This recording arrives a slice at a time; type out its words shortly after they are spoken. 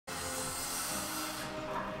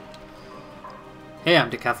Hey,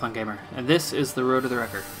 I'm Decathlon Gamer, and this is the Road to the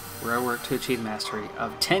Record, where I work to achieve mastery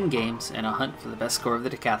of 10 games in a hunt for the best score of the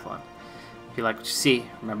Decathlon. If you like what you see,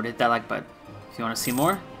 remember to hit that like button. If you want to see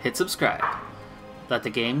more, hit subscribe. Let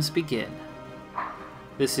the games begin.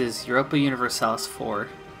 This is Europa Universalis 4.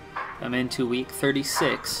 I'm into week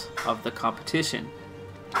 36 of the competition.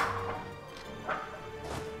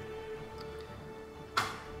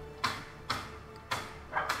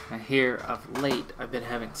 Now here, of late, I've been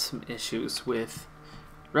having some issues with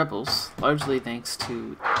rebels, largely thanks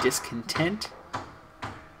to discontent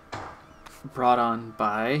brought on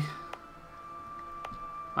by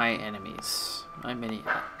my enemies, my many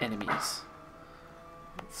enemies.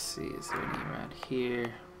 Let's see, is there any around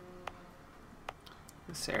here?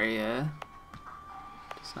 This area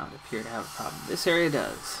does not appear to have a problem. This area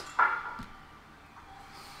does.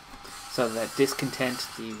 So that discontent,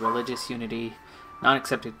 the religious unity,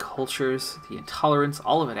 non-accepted cultures, the intolerance,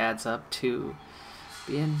 all of it adds up to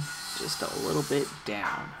being just a little bit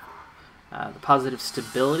down. The positive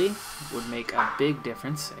stability would make a big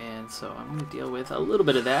difference, and so I'm going to deal with a little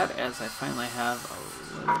bit of that as I finally have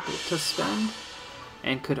a little bit to spend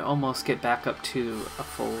and could almost get back up to a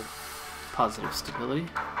full positive stability.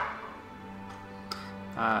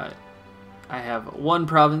 I have one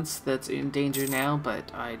province that's in danger now,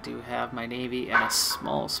 but I do have my navy and a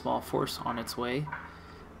small force on its way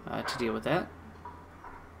to deal with that.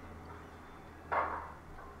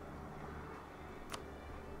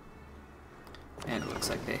 And it looks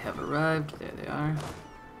like they have arrived. There they are.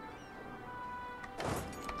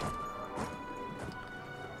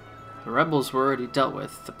 The rebels were already dealt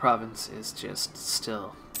with. The province is just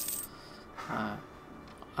still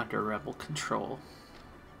under rebel control.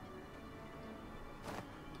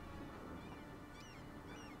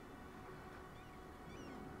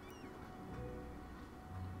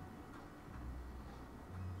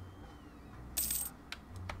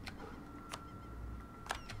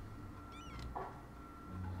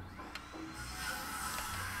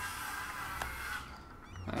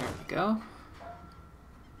 There we go.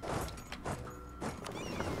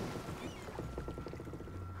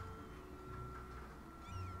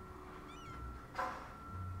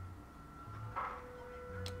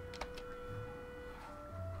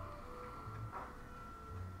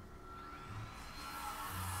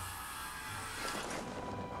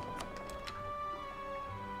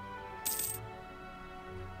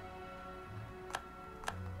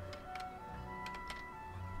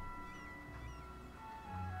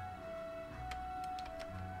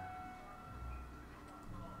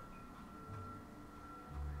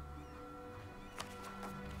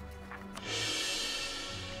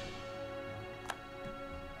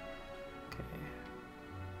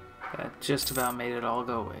 That just about made it all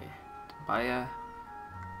go away. Dembaya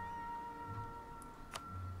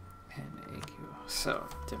and AQ. So,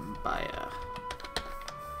 Dembaya.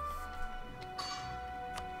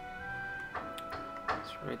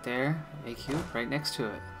 It's right there. AQ right next to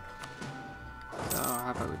it. So,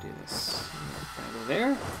 how about we do this? You're gonna go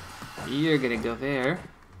there. You're gonna go there.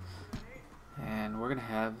 And we're gonna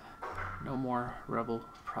have no more rebel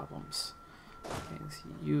problems. Means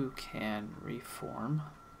you can reform.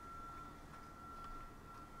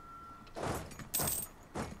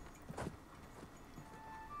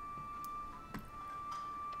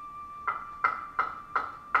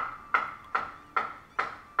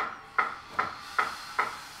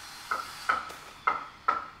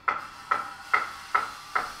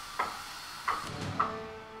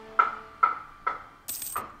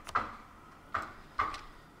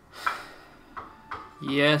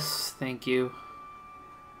 Yes, thank you.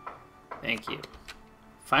 Thank you.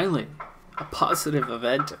 Finally, a positive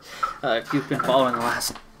event. If you've been following the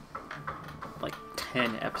last, like,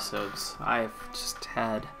 10 episodes, I've just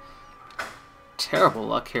had terrible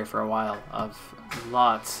luck here for a while of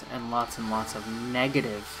lots and lots of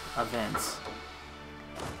negative events.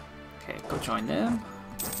 Okay, go join them.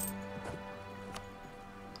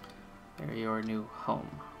 They're your new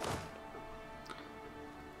home.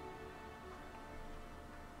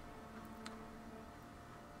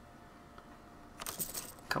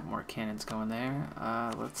 Couple more cannons going there.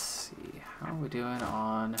 Let's see. How are we doing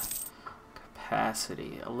on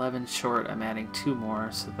capacity? 11 short. I'm adding 2 more,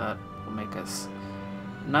 so that will make us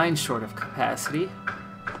 9 short of capacity.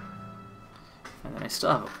 And then I still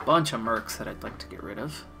have a bunch of mercs that I'd like to get rid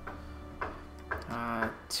of.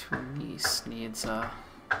 Tunis needs a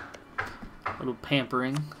little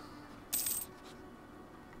pampering.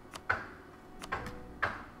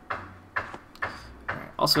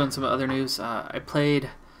 Alright, also in some other news, I played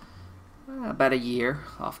about a year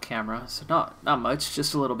off camera, so not much,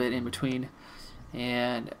 just a little bit in between.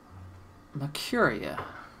 And Mercuria.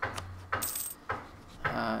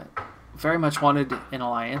 Very much wanted an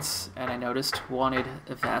alliance, and I noticed wanted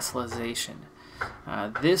a vassalization.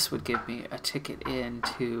 This would give me a ticket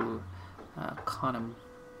into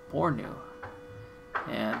Bornu,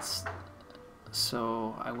 and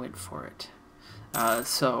so I went for it.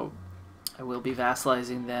 So I will be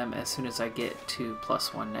vassalizing them as soon as I get to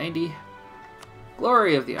plus 190.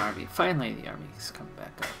 Glory of the army. Finally the army's come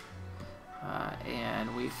back up.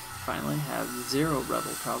 And we finally have 0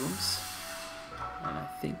 rebel problems. And I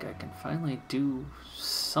think I can finally do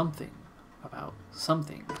something about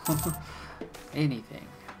something. Anything.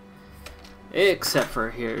 Except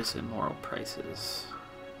for here's immoral prices.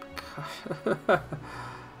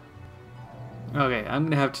 Okay, I'm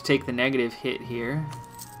going to have to take the negative hit here.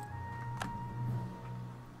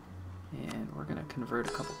 And we're going to convert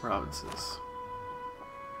a couple provinces.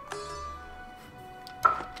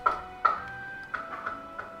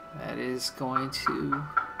 That is going to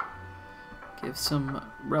give some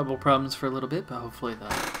rebel problems for a little bit, but hopefully they'll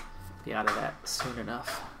be out of that soon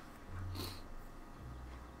enough.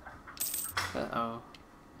 Uh-oh.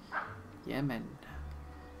 Yemen.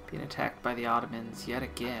 Being attacked by the Ottomans yet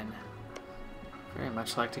again. Very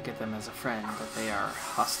much like to get them as a friend, but they are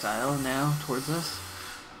hostile now towards us.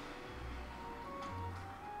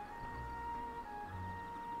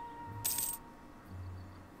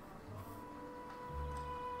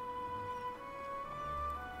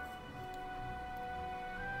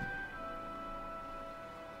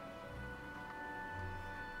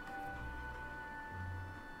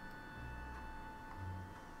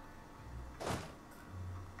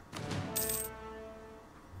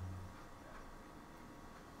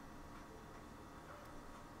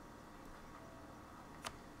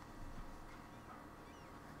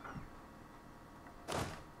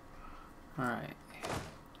 Alright,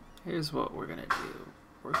 here's what we're gonna do.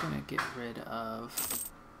 We're gonna get rid of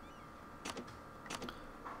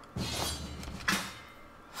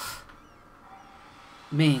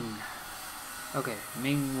Ming. Okay,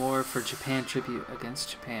 Ming War for Japan tribute against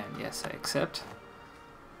Japan. Yes, I accept.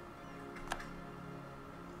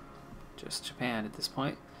 Just Japan at this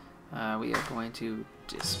point. We are going to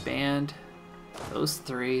disband those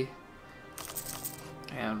 3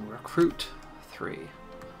 and recruit 3.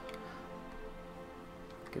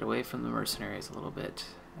 Get away from the mercenaries a little bit,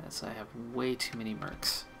 as I have way too many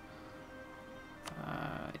mercs.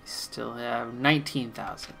 I still have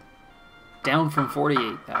 19,000. Down from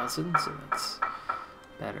 48,000, so that's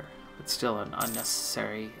better. But still an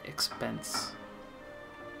unnecessary expense.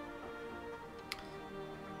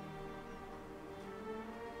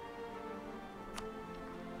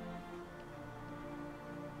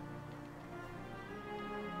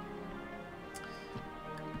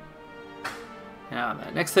 Now,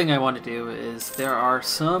 the next thing I want to do is there are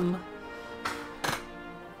some,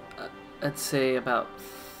 let's say about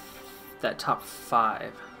that top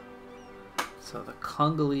 5. So the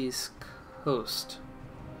Congolese coast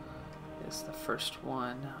is the first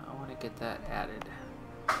one. I want to get that added.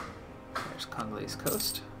 There's Congolese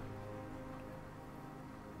coast.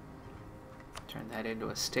 Turn that into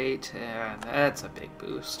a state, and that's a big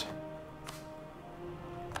boost.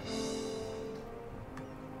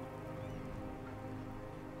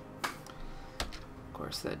 Of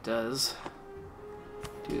course, that does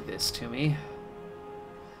do this to me.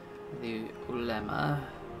 The ulema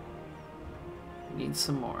needs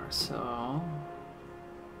some more, so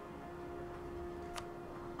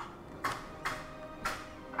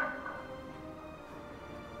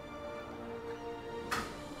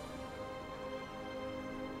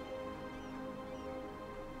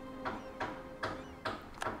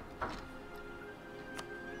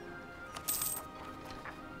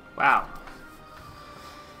wow.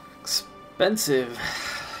 Expensive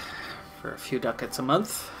for a few ducats a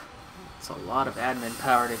month. It's a lot of admin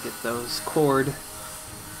power to get those cored.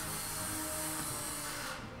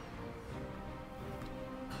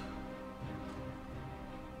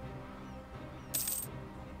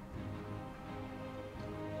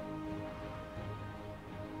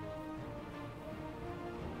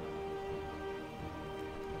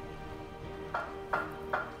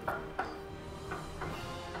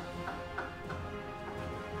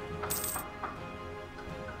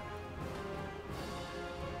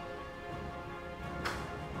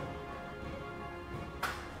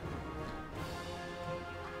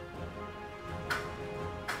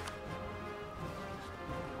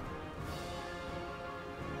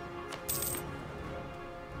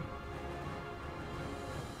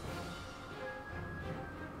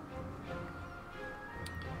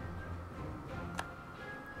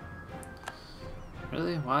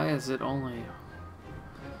 Really? Why is it only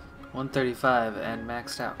 135 and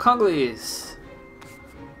maxed out. Congolese!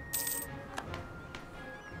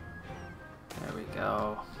 There we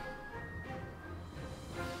go.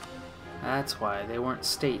 That's why they weren't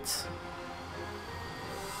states.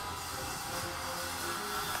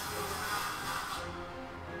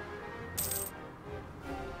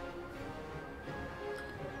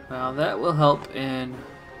 Well, that will help in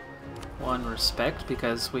one respect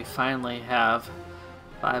because we finally have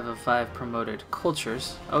 5 of 5 promoted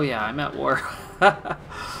cultures. Oh yeah, I'm at war.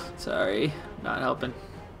 Sorry, not helping.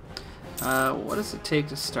 What does it take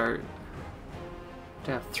to start?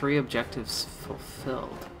 To have 3 objectives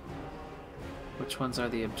fulfilled. Which ones are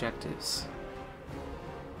the objectives?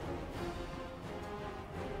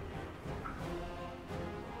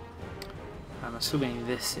 I'm assuming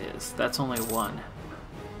this is. That's only 1.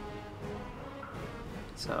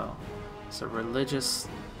 So, it's a religious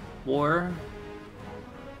war.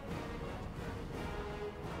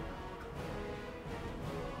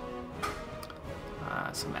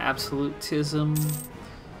 Some absolutism.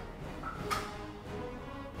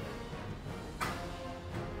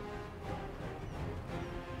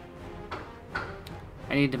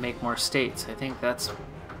 I need to make more states. I think that's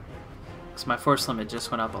because my force limit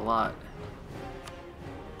just went up a lot.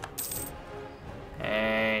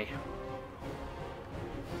 Hey.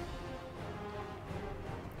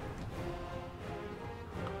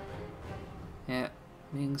 Yeah,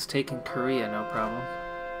 Ming's taking Korea, no problem.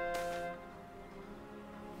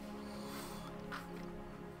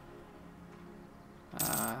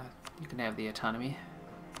 You can have the autonomy.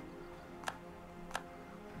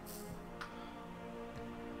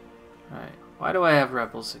 Alright, why do I have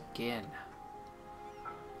rebels again?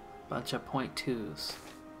 Bunch of .2s.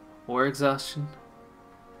 War exhaustion.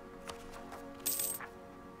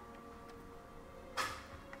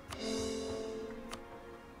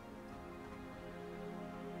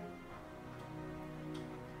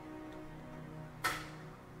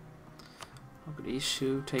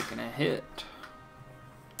 Mogadishu taking a hit.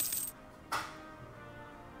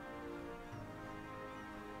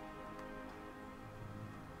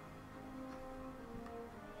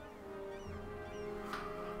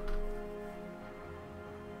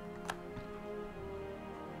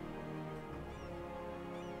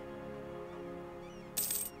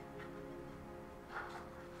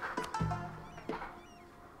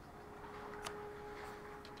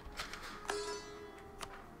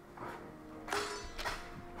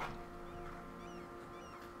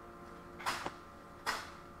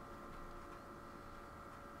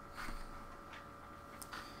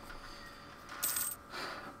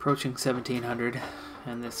 Approaching 1700,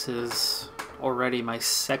 and this is already my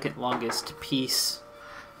second longest peace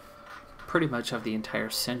pretty much of the entire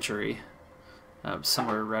century.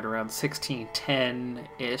 Somewhere right around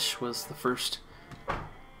 1610-ish was the first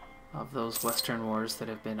of those Western wars that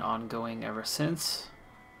have been ongoing ever since.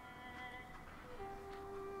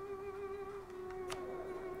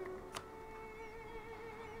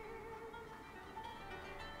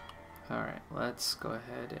 Alright, let's go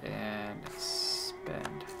ahead and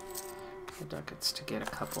spend the ducats to get a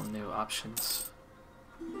couple new options.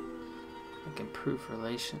 Like improve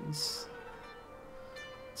relations.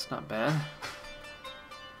 It's not bad.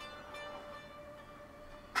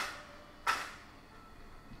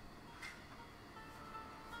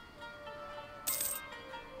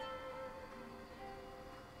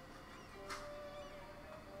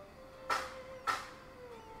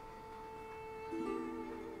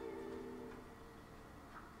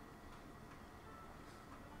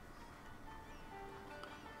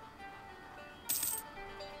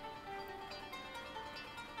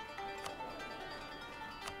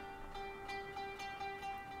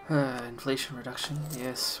 Inflation reduction.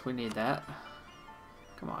 Yes, we need that.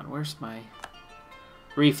 Come on, where's my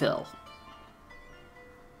refill?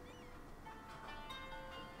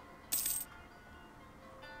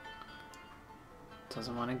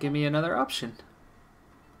 Doesn't want to give me another option.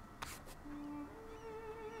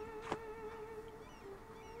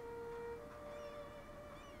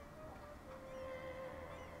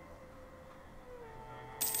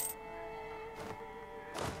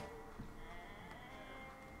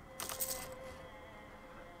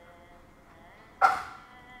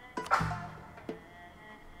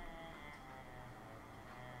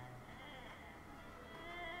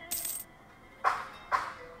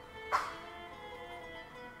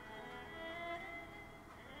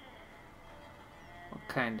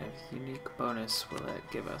 Kind of unique bonus will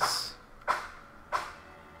that give us?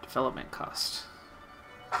 Development cost.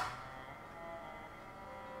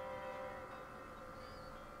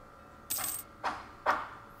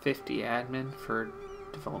 $50 admin for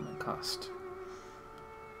development cost.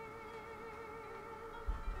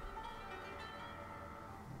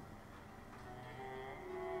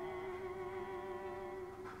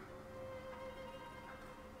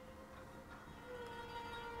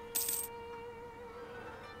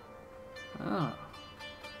 Oh.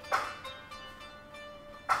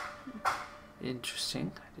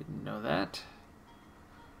 Interesting. I didn't know that.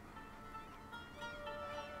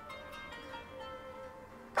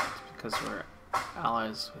 It's because we're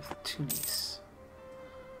allies with Tunis.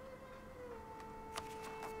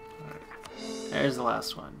 Alright. There's the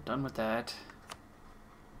last one. Done with that.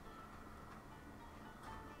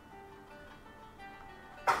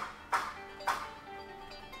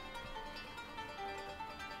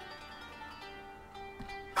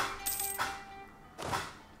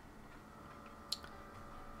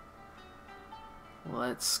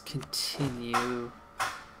 Let's continue.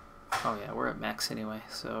 Oh yeah, we're at max anyway,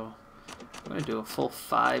 so I'm going to do a full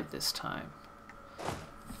 5 this time.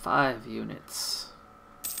 5 units.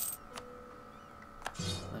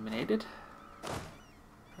 Eliminated.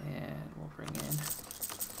 And we'll bring in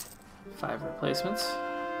 5 replacements.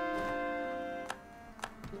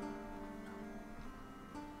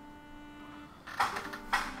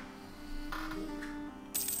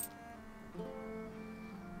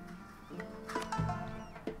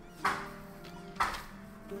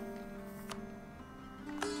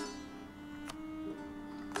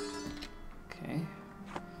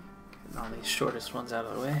 Shortest ones out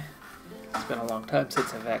of the way. It's been a long time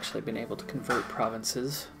since I've actually been able to convert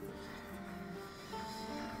provinces.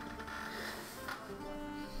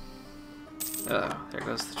 Oh, there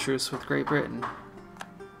goes the truce with Great Britain.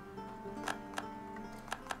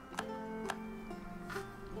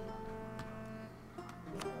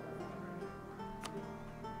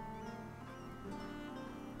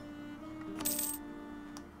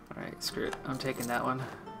 Alright, screw it. I'm taking that one.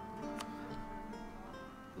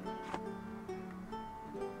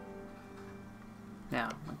 Now,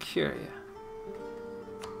 I'm curious.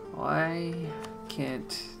 Why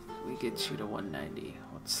can't we get you to 190?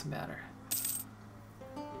 What's the matter?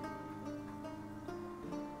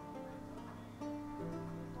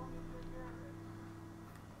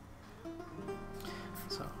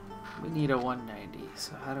 So, we need a 190.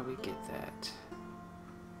 So how do we get that?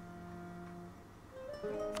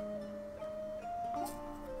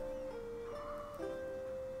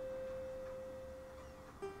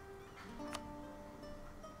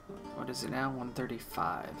 What is it now?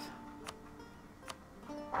 135.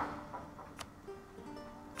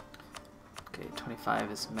 Okay,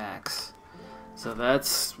 25 is max. So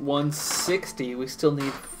that's 160. We still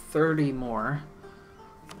need 30 more.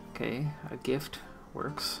 Okay, a gift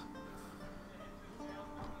works.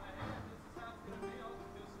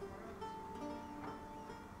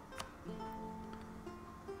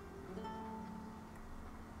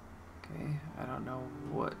 Okay, I don't know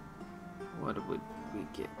what would we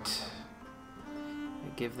get. I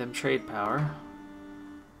give them trade power.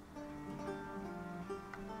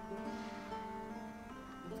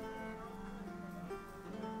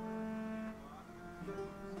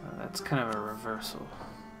 That's kind of a reversal.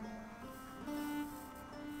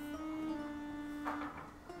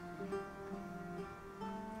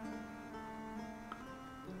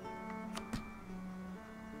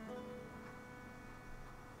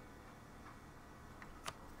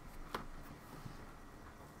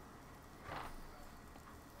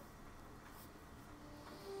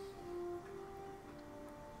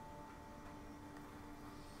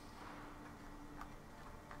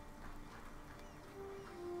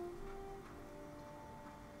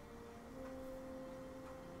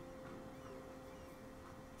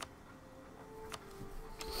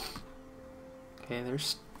 Okay,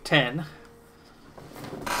 there's 10.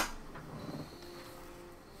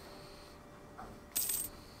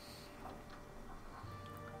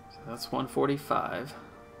 So that's 145.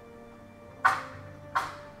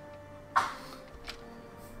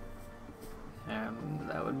 And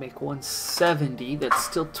that would make 170. That's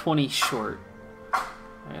still 20 short. I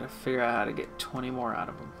gotta figure out how to get 20 more out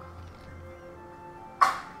of them.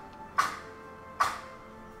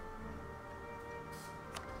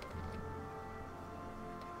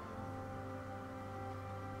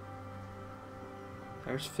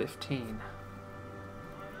 There's 15.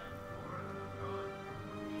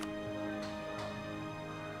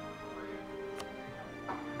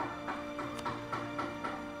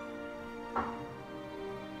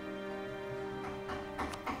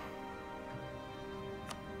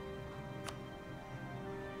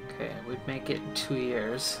 Okay, we'd make it in 2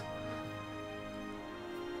 years.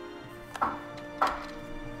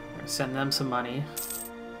 Send them some money.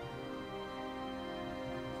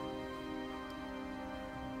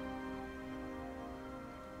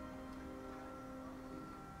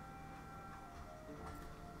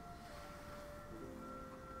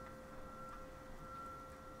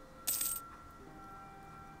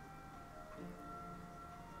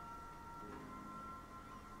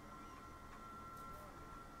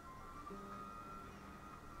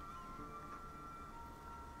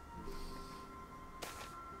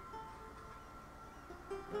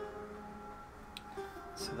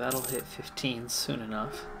 So that'll hit 15 soon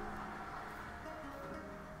enough.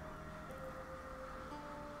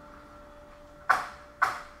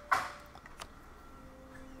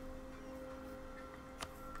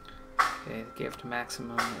 Okay, the gift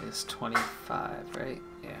maximum is 25, right?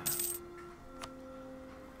 Yeah.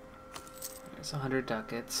 There's 100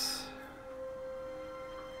 ducats.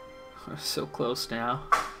 We're so close now.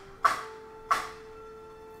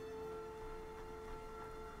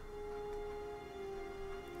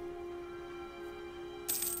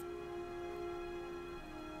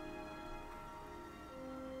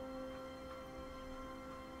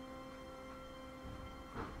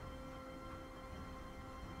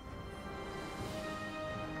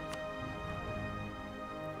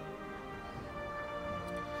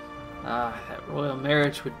 Ah, that royal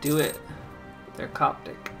marriage would do it. They're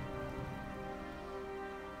Coptic.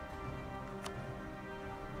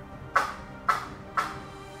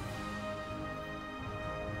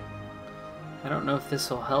 I don't know if this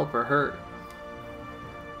will help or hurt.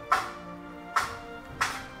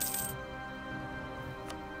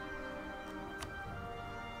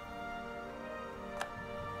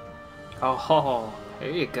 Oh, there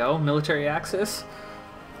you go. Military access.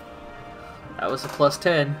 That was a plus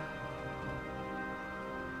 10.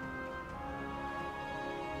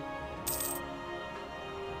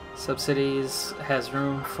 Subsidies has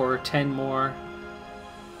room for 10 more.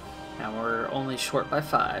 Now we're only short by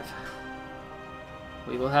 5.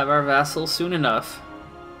 We will have our vassal soon enough.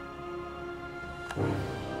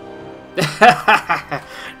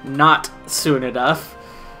 Not soon enough.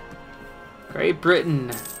 Great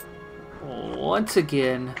Britain, once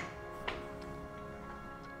again,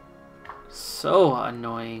 so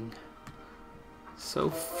annoying.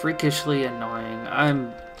 So freakishly annoying.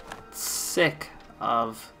 I'm sick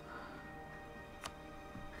of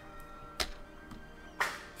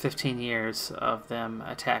 15 years of them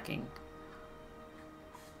attacking.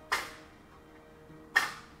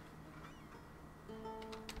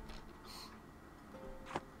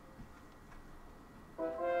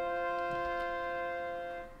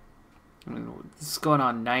 I mean, this is going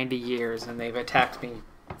on 90 years and they've attacked me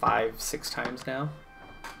 5-6 times now.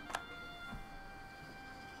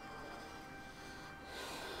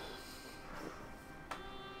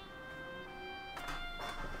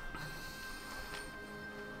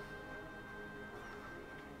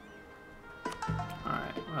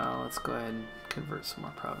 Let's go ahead and convert some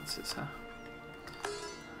more provinces, huh?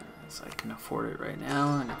 So I can afford it right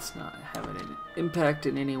now, and it's not having an impact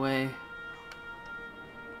in any way.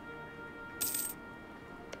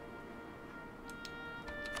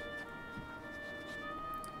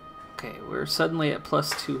 Okay, we're suddenly at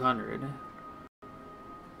plus 200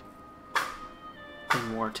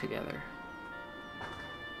 in war together.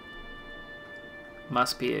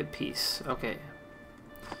 Must be at peace. Okay.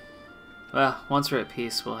 Well, once we're at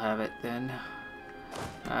peace, we'll have it then.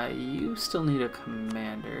 You still need a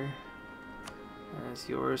commander, as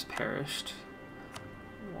yours perished.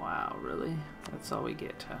 Wow, really? That's all we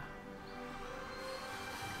get, huh?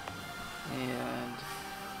 And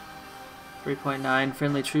 3.9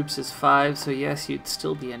 friendly troops is 5, so yes, you'd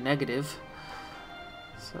still be a negative.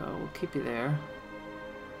 So we'll keep you there.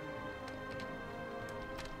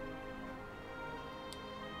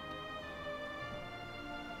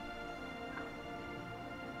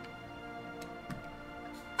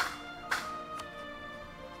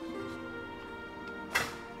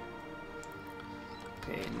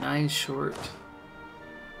 Okay, 9 short.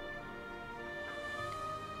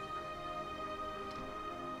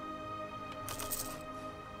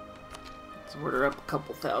 Let's order up a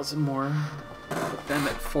couple thousand more. Put them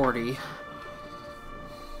at 40.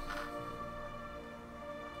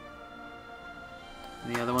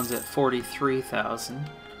 And the other one's at 43,000.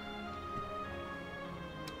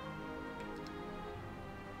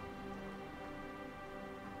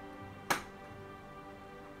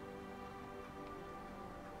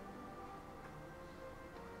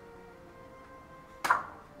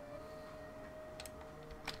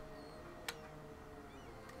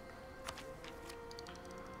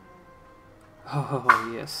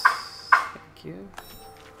 Oh, yes. Thank you.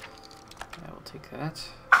 Yeah, we'll take that.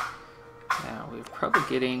 Now, we're probably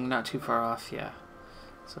getting not too far off, yeah.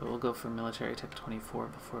 So we'll go for military tech 24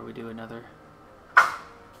 before we do another.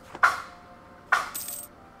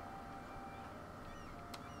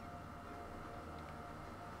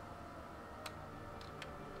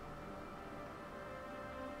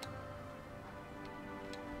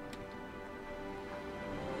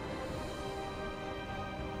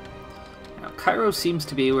 Cairo seems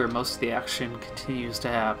to be where most of the action continues to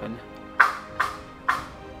happen.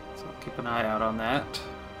 So I'll keep an eye out on that.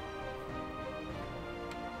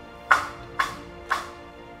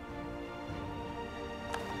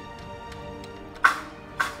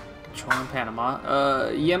 around Panama.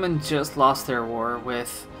 Yemen just lost their war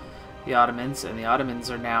with the Ottomans, and the Ottomans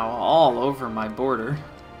are now all over my border.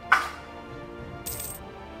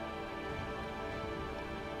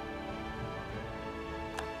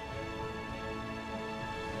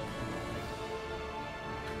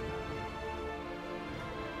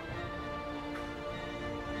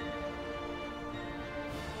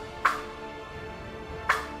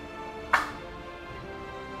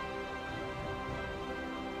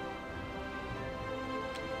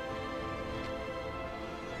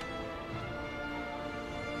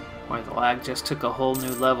 Boy, the lag just took a whole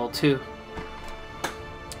new level too.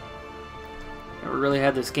 Never really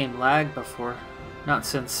had this game lag before. Not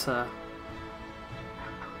since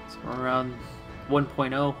around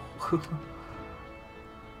 1.0.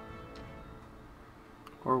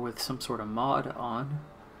 Or with some sort of mod on.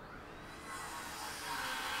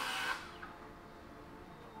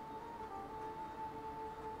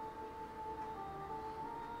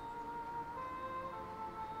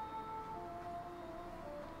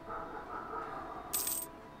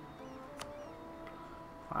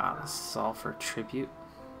 Wow, this is all for tribute.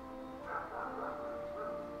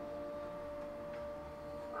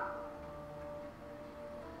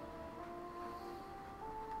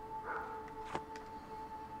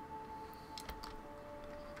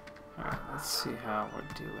 Alright, let's see how we're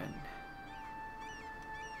doing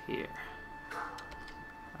here.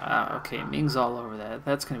 Ah, okay, Ming's all over that.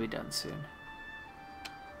 That's gonna be done soon.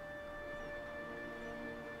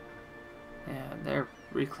 And they're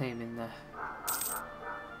reclaiming the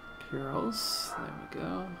girls. There we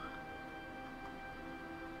go.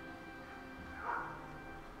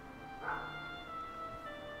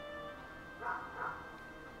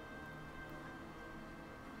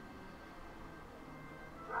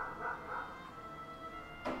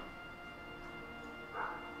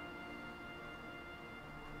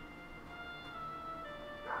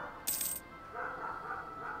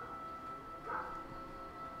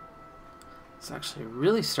 It's actually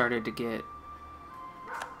really started to get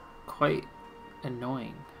quite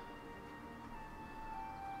annoying.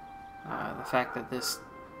 The fact that this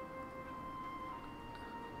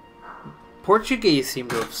Portuguese seem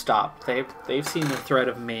to have stopped. They've seen the threat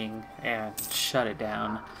of Ming and shut it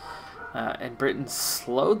down. And Britain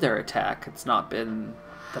slowed their attack. It's not been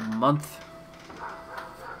the month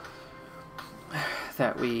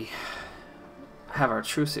that we have our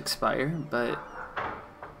truce expire, but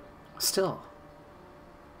still.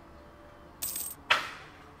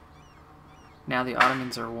 Now the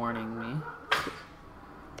Ottomans are warning me.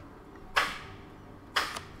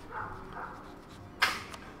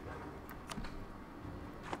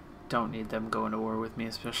 Don't need them going to war with me,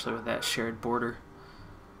 especially with that shared border.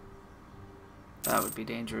 That would be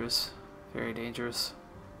dangerous. Very dangerous.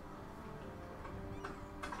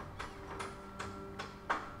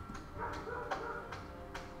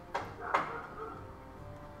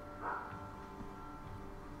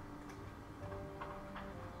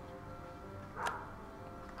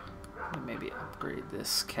 Maybe upgrade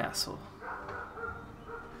this castle.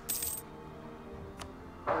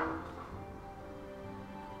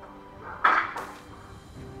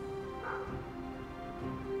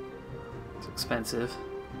 It's expensive.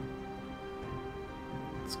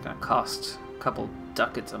 It's gonna cost a couple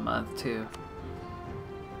ducats a month too.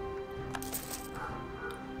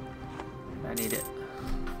 I need it.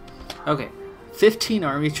 Okay, 15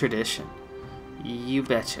 army tradition. You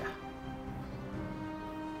betcha.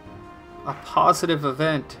 A positive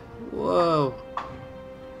event. Whoa.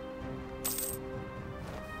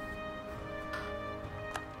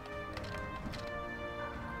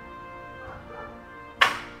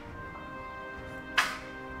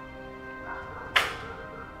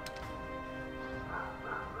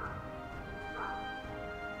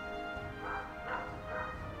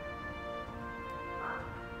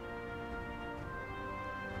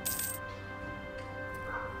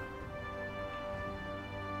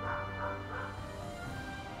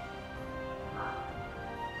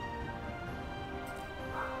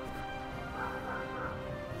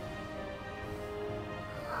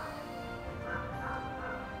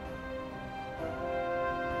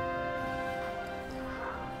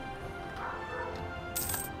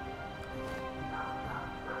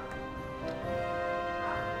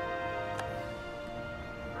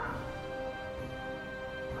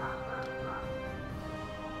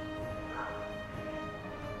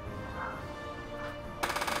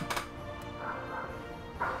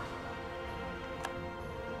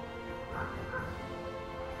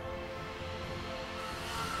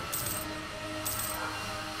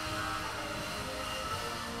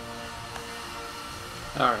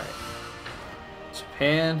 Alright.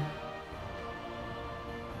 Japan,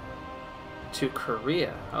 to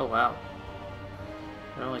Korea. Oh wow.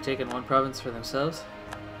 They're only taking one province for themselves.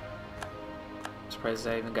 I'm surprised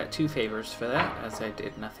I even got 2 favors for that, as I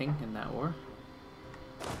did nothing in that war.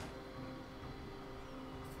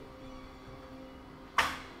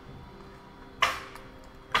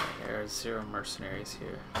 There are 0 mercenaries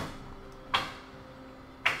here.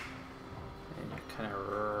 And you're kind of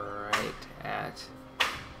right at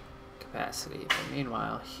capacity. But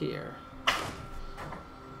meanwhile, here are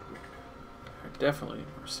definitely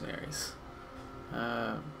mercenaries.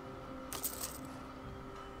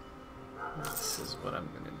 This is what I'm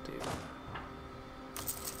going to do.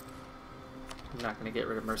 I'm not going to get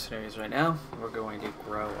rid of mercenaries right now. We're going to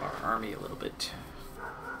grow our army a little bit.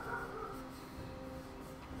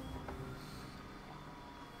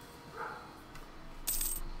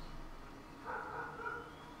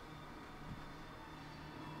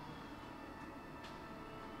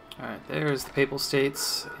 Alright, there's the Papal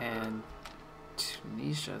States, and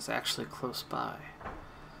Tunisia is actually close by.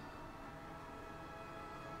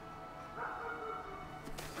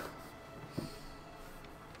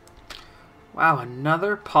 Wow,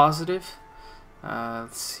 another positive.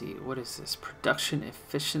 Let's see, what is this? Production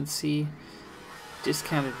efficiency,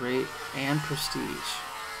 discounted rate, and prestige.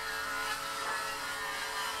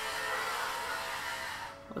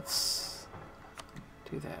 Let's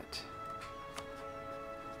do that.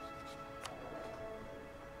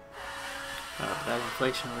 That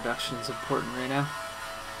inflation reduction is important right now.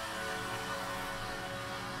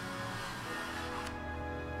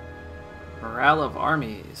 Morale of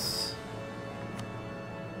armies.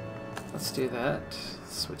 Let's do that.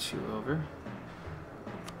 Switch you over.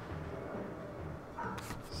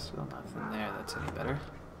 Still nothing there that's any better.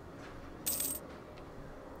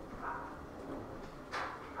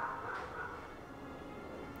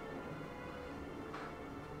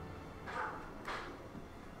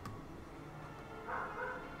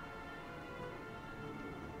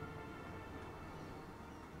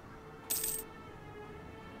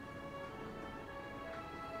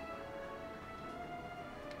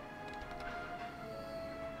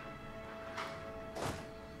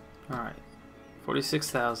 Alright,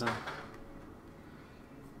 46,000.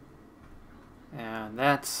 And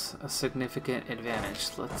that's a significant advantage.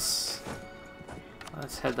 Let's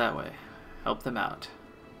head that way. Help them out.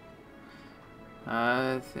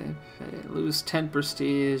 I think they lose 10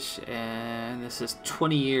 prestige, and this is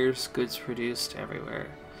 20 years goods produced everywhere.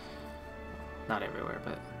 Not everywhere,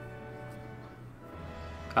 but...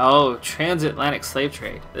 Oh, transatlantic slave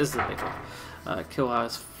trade. This is a big one. Kilwa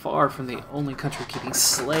is far from the only country keeping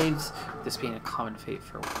slaves, this being a common fate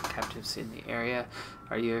for captives in the area.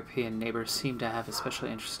 Our European neighbors seem to have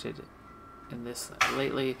especially interested in this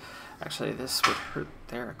lately. Actually, this would hurt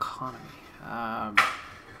their economy.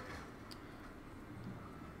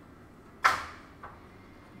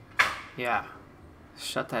 Yeah,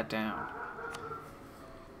 shut that down.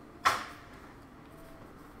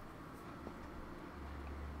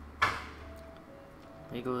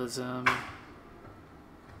 Legalism.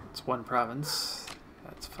 It's one province.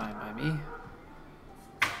 That's fine by me.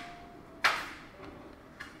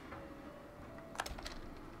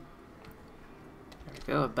 There we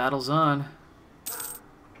go. Battle's on.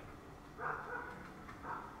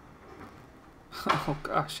 Oh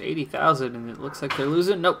gosh, 80,000, and it looks like they're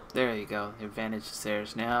losing. Nope. There you go. The advantage is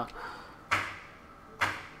theirs now.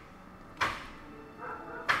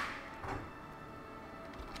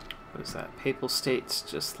 What is that? Papal States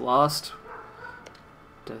just lost.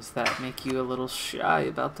 Does that make you a little shy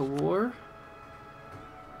about the war?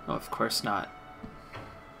 Oh, of course not.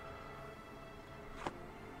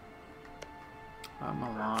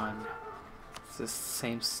 Milan. Is this the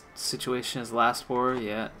same situation as last war?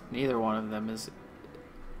 Yeah, neither one of them is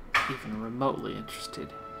even remotely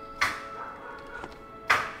interested.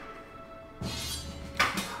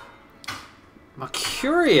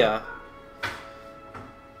 Mercuria!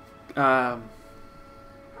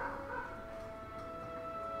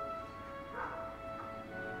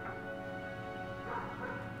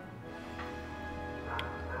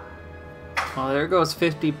 Well, there goes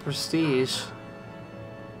 50 prestige.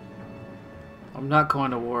 I'm not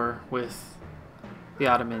going to war with the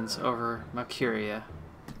Ottomans over Mercuria.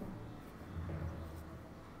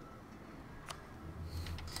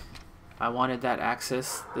 I wanted that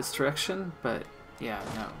access this direction, but yeah,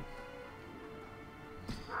 no.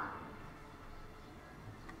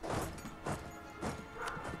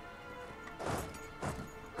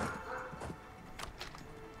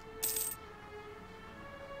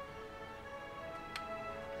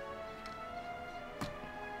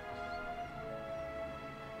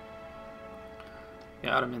 The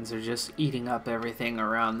Ottomans are just eating up everything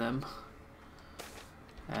around them.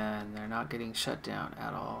 And they're not getting shut down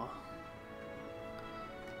at all.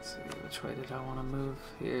 Let's see, which way did I want to move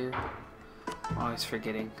here? I'm always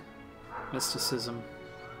forgetting. Mysticism.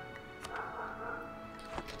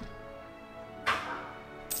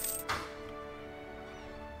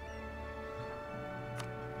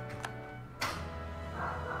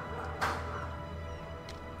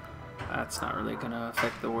 That's not really going to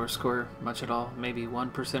affect the war score much at all. Maybe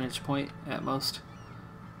 1 percentage point at most.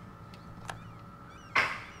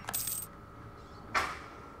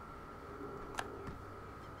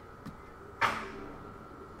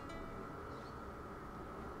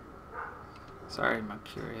 Sorry,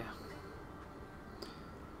 Mercuria.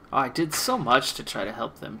 Oh, I did so much to try to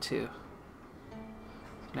help them too.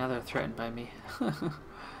 Now they're threatened by me.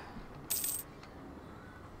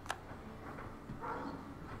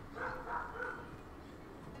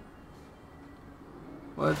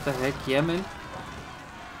 What the heck, Yemen?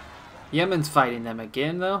 Yemen's fighting them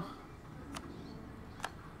again, though?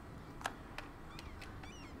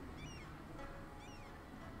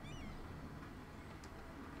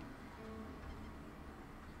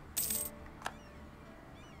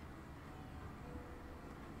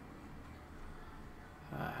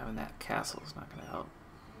 Having that castle is not going to help.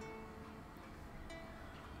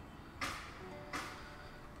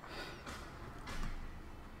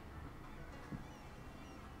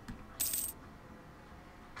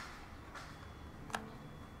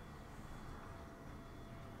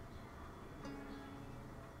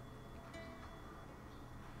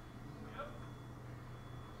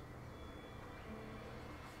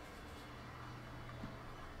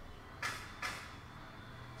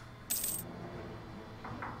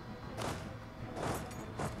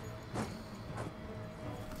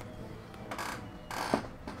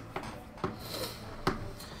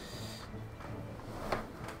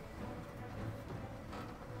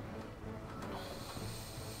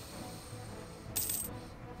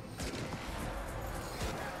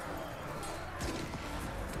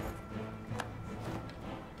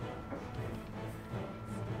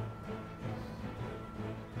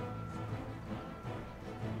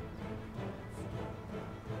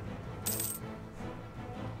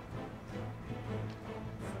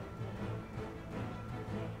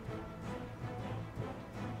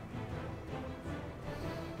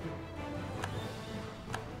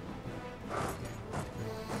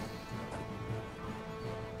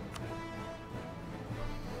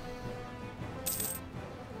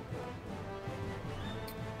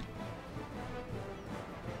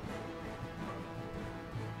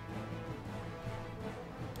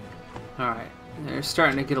 Alright, they're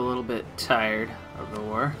starting to get a little bit tired of the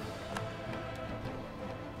war.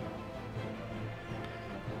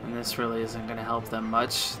 And this really isn't going to help them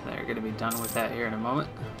much. They're going to be done with that here in a moment.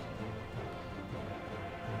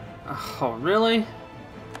 Oh, really?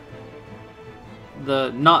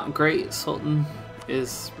 The not great Sultan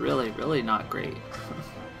is really not great.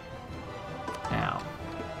 Now,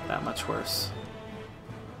 that much worse.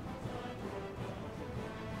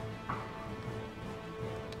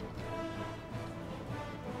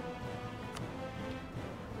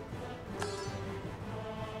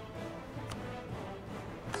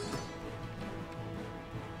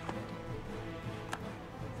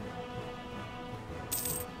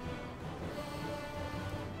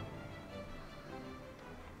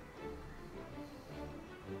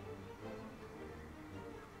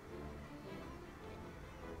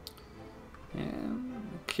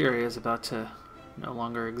 Curia is about to no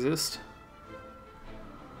longer exist.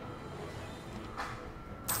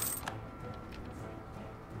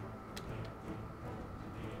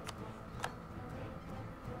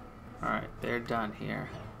 Alright, they're done here.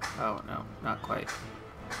 Oh no, not quite.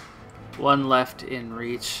 One left in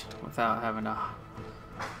reach without having to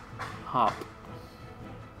hop.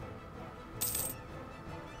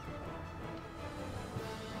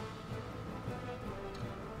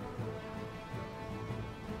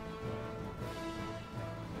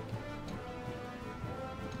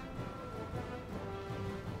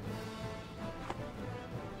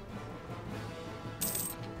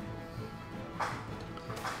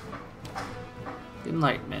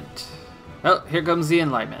 Enlightenment. Oh, here comes the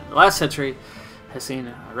Enlightenment. The last century has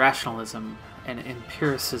seen rationalism and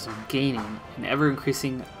empiricism gaining in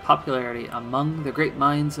ever-increasing popularity among the great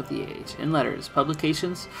minds of the age. In letters,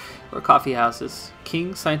 publications, or coffee houses,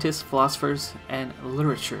 kings, scientists, philosophers, and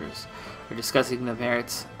literatures are discussing the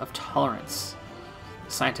merits of tolerance,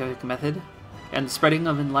 the scientific method, and the spreading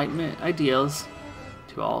of Enlightenment ideals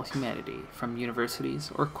to all humanity. From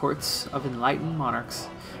universities or courts of enlightened monarchs,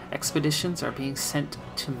 expeditions are being sent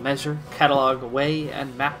to measure, catalog, weigh,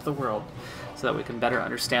 and map the world, so that we can better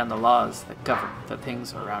understand the laws that govern the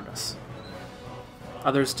things around us.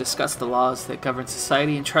 Others discuss the laws that govern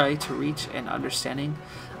society and try to reach an understanding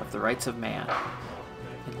of the rights of man.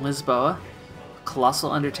 In Lisboa, a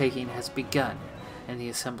colossal undertaking has begun in the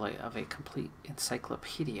assembly of a complete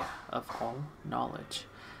encyclopedia of all knowledge.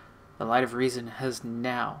 The light of reason has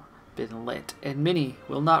now been lit, and many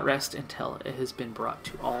will not rest until it has been brought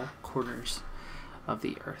to all corners of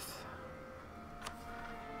the earth.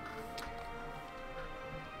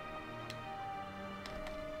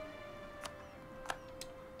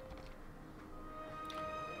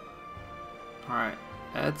 Alright,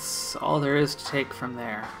 that's all there is to take from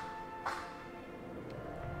there.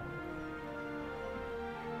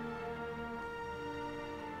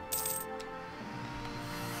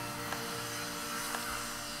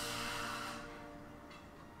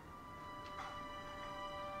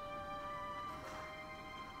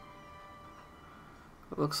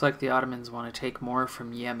 It looks like the Ottomans want to take more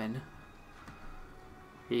from Yemen,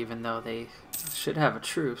 even though they should have a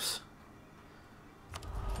truce.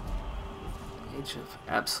 The age of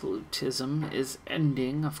absolutism is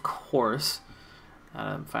ending, of course.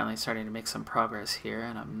 I'm finally starting to make some progress here,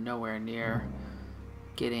 and I'm nowhere near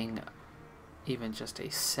getting even just a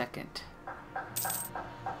second.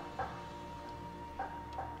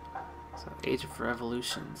 So, Age of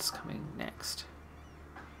Revolutions coming next.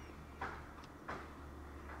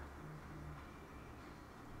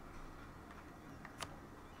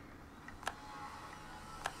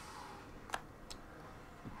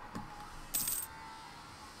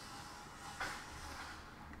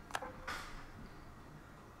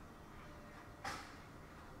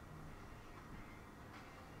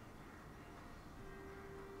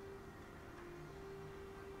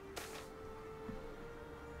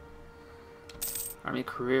 Army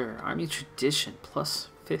career, Army tradition, plus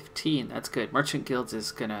 15. That's good. Merchant guilds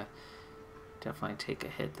is gonna definitely take a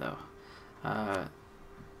hit though.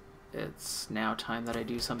 It's now time that I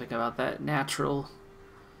do something about that. Natural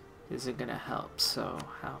isn't gonna help, so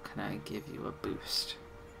how can I give you a boost?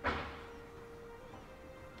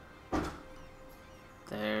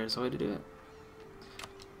 There's a way to do it.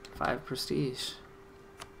 5 prestige.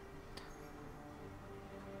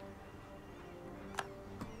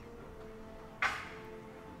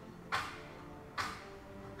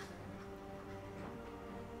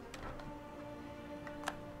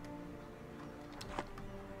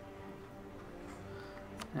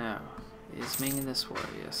 Now, is Ming in this war?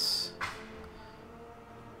 Yes.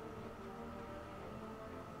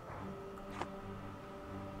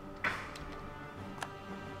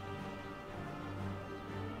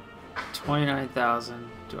 $29,000.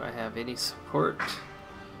 Do I have any support?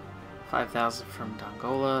 5,000 from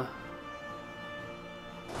Dongola.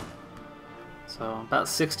 So about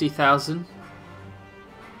 60,000.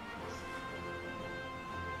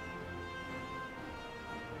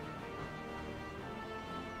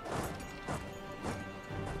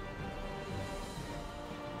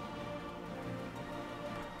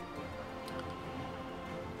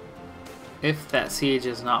 If that siege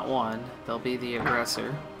is not won, they'll be the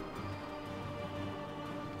aggressor.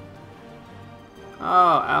 Oh,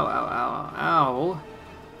 ow, ow, ow,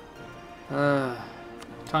 ow.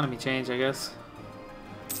 Autonomy change, I guess.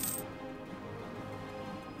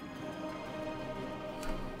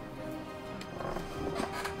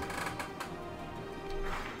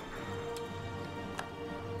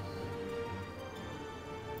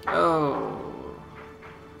 Oh.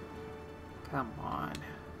 Come on.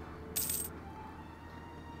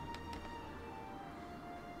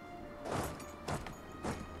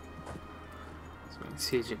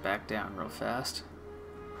 Siege it back down real fast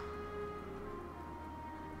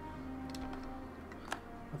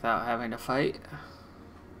without having to fight.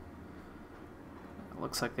 It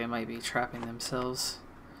looks like they might be trapping themselves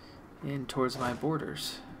in towards my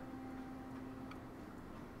borders.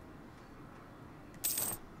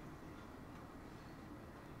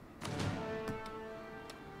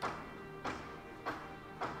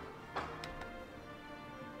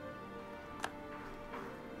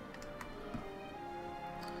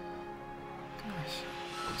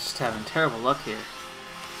 Just having terrible luck here.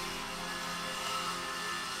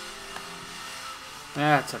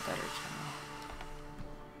 That's a better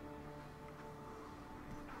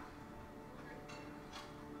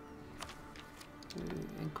general.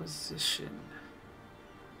 Inquisition.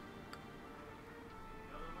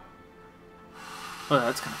 Oh,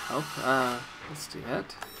 that's gonna help. Let's do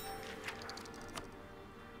that.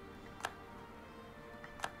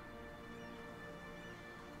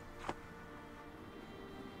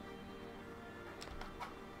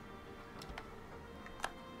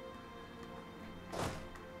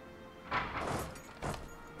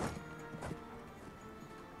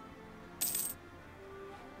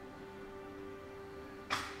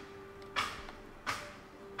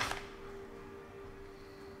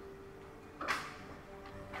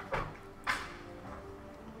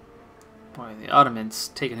 the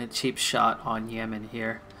Ottomans taking a cheap shot on Yemen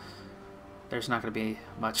here. There's not going to be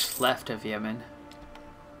much left of Yemen.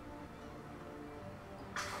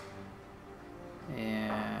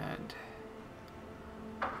 And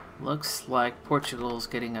looks like Portugal's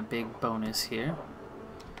getting a big bonus here.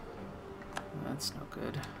 That's no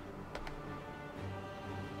good.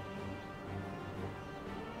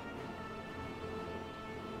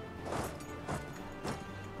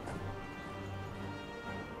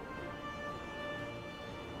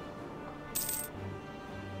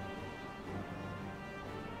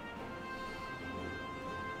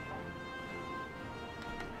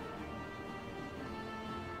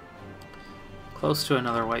 Close to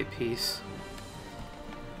another white piece.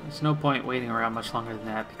 There's no point waiting around much longer than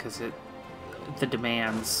that because the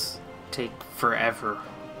demands take forever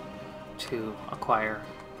to acquire.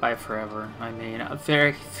 By forever, I mean a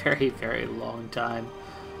very, very, very long time.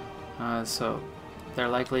 So they're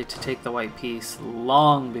likely to take the white piece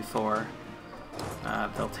long before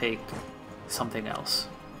they'll take something else.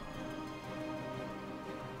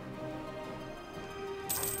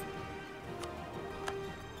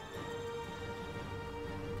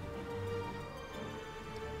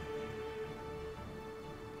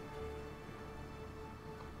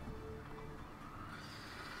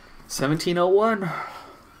 $17.01. I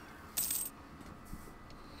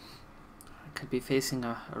could be facing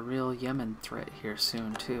a real Yemen threat here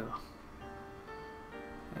soon too.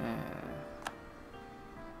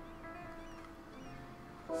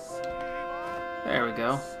 There we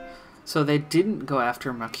go. So they didn't go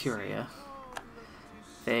after Mercuria.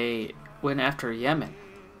 They went after Yemen.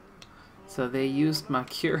 So they used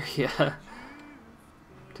Mercuria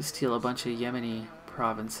to steal a bunch of Yemeni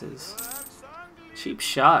provinces. Cheap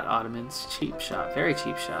shot, Ottomans. Cheap shot. Very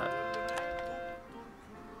cheap shot.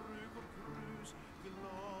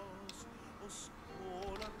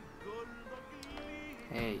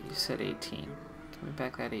 Hey, you said 18. Give me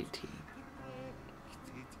back that 18.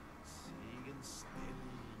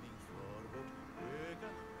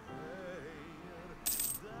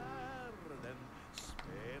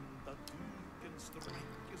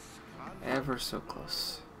 Ever so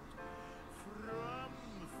close.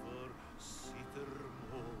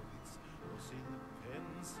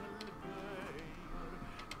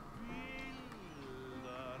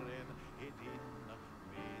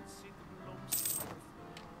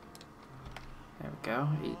 There we go,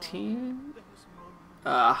 18.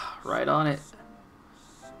 Ah, right on it.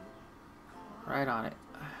 Right on it.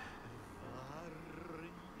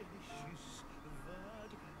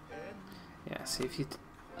 Yeah, see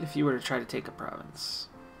if you were to try to take a province.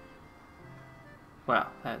 Well,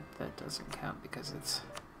 that doesn't count because it's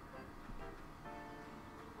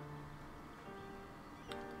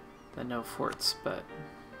the no forts, but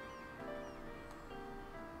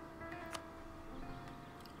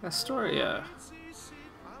Astoria.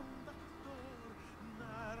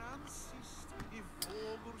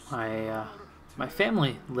 My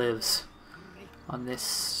family lives on this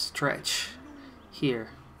stretch here.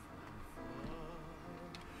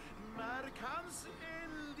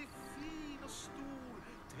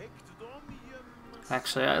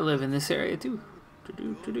 Actually, I live in this area too.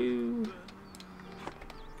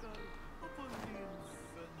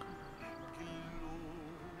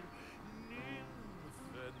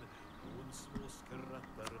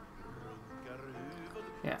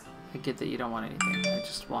 Yeah, I get that you don't want anything. I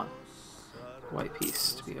just want white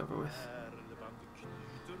piece to be over with.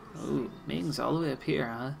 Ooh, Ming's all the way up here,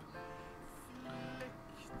 huh?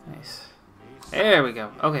 Nice. There we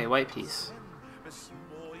go. Okay, white piece.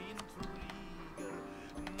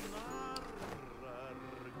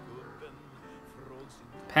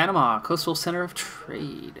 Panama, coastal center of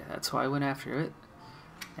trade. That's why I went after it.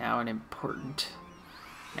 Now an important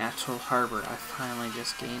natural harbor. I finally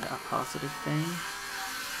just gained a positive thing.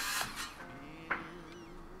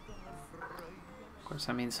 Of course,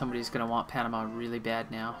 I mean somebody's going to want Panama really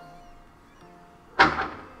bad now.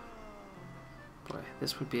 Boy,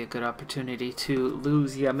 this would be a good opportunity to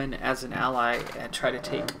lose Yemen as an ally and try to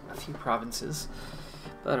take a few provinces.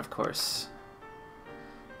 But of course,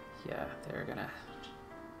 yeah, they're going to...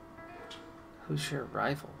 Who's your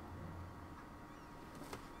rival?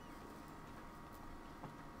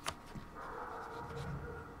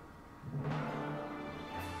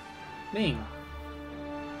 Ming.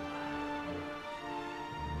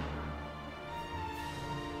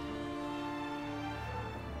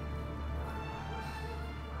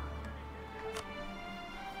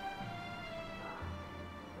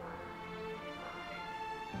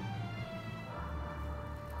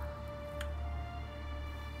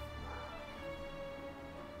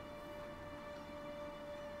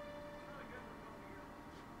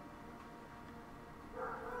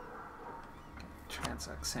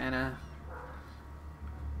 That's Oksana.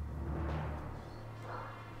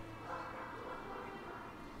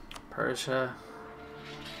 Persia.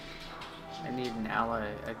 I need an ally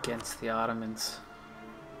against the Ottomans.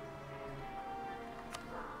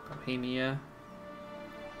 Bohemia.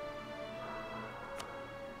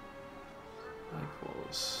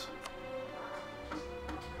 Equals.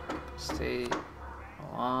 State.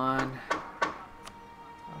 Milan.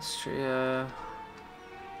 Austria.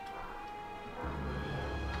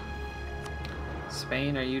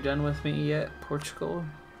 Spain, are you done with me yet? Portugal?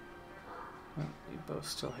 Oh, you both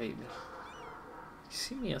still hate me. You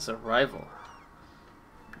see me as a rival.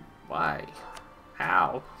 Why?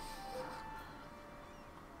 How?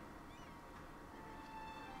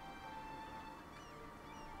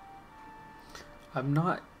 I'm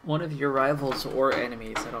not one of your rivals or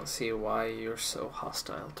enemies. I don't see why you're so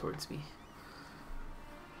hostile towards me.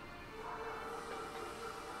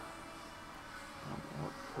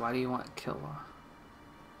 Why do you want Killa?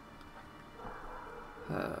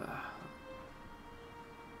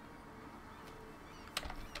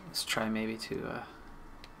 Let's try maybe to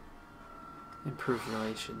improve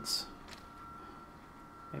relations.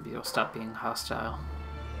 Maybe you'll stop being hostile.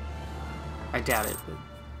 I doubt it, but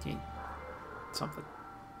yeah, something.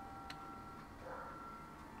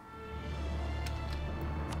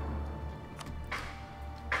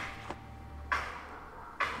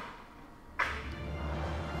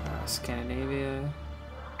 Scandinavia.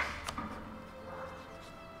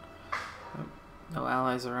 Oh, no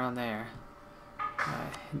allies around there.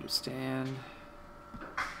 Hindustan.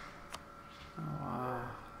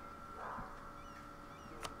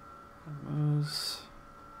 Moose.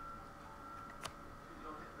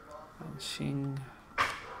 Xing.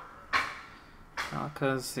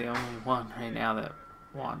 Malka's the only one right now that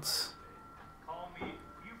wants.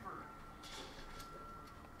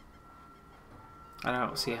 I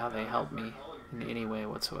don't see how they help me in any way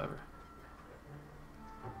whatsoever.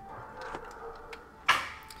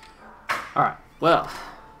 Alright, well,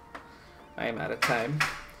 I am out of time.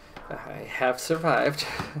 I have survived.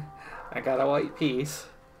 I got a white piece.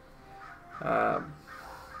 Man,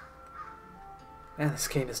 this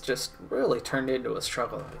game has just really turned into a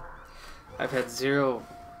struggle. I've had zero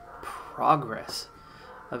progress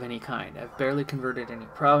of any kind. I've barely converted any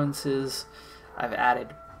provinces. I've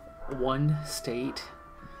added one state,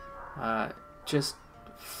 just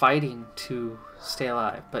fighting to stay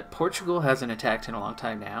alive. But Portugal hasn't attacked in a long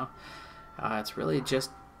time now. It's really just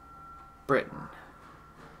Britain.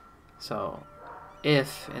 So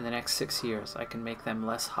if in the next 6 years I can make them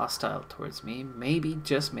less hostile towards me, maybe,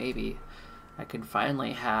 just maybe, I can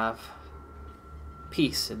finally have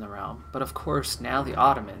peace in the realm. But of course now the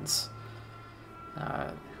Ottomans,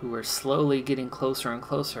 who are slowly getting closer and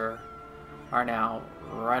closer, are now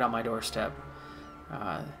right on my doorstep.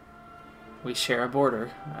 We share a border,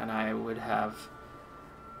 and I would have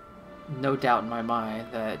no doubt in my mind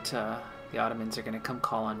that the Ottomans are going to come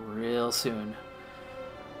calling real soon.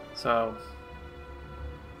 So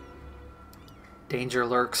danger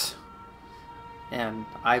lurks, and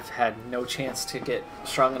I've had no chance to get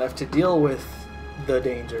strong enough to deal with the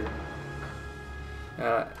danger.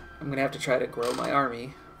 I'm going to have to try to grow my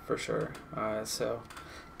army for sure. So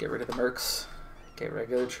get rid of the mercs, get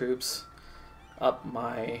regular troops, up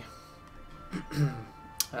my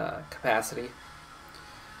capacity,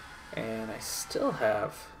 and I still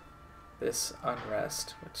have this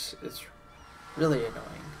unrest, which is really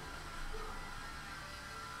annoying,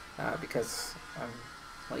 because I'm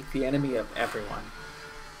like the enemy of everyone,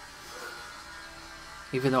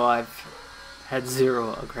 even though I've had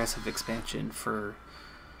zero aggressive expansion for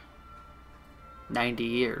 90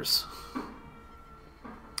 years.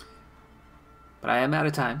 But I am out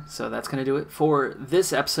of time, so that's going to do it for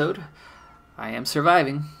this episode. I am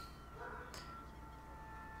surviving.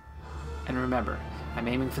 And remember, I'm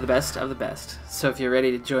aiming for the best of the best. So if you're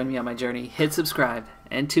ready to join me on my journey, hit subscribe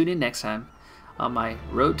and tune in next time on my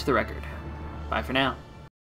road to the record. Bye for now.